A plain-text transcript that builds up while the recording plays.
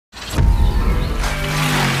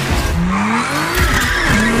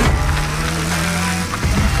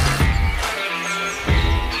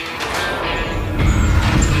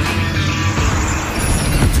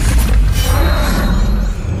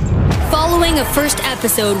a first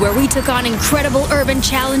episode where we took on incredible urban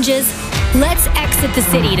challenges, let's exit the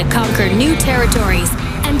city to conquer new territories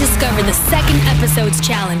and discover the second episode's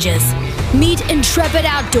challenges. Meet Intrepid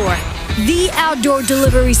Outdoor, the outdoor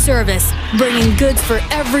delivery service, bringing goods for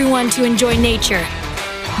everyone to enjoy nature.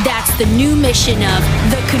 That's the new mission of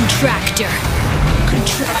the Contractor.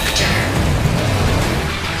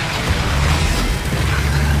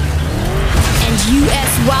 And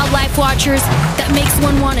U.S. wildlife watchers, that makes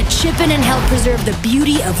one want to chip in and help preserve the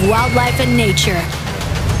beauty of wildlife and nature.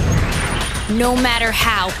 No matter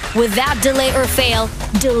how, without delay or fail,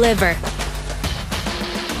 deliver.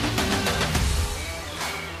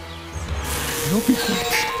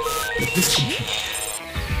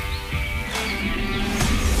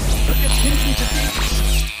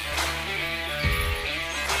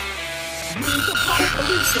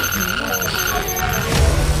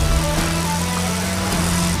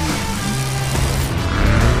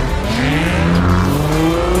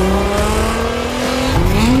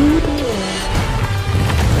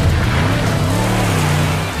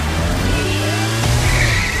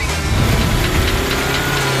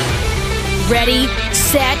 Ready,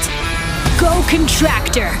 set, go,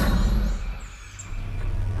 Contractor!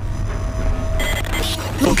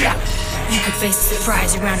 Look out! You could face a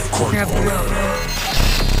surprise around the corner of the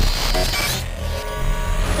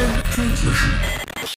road.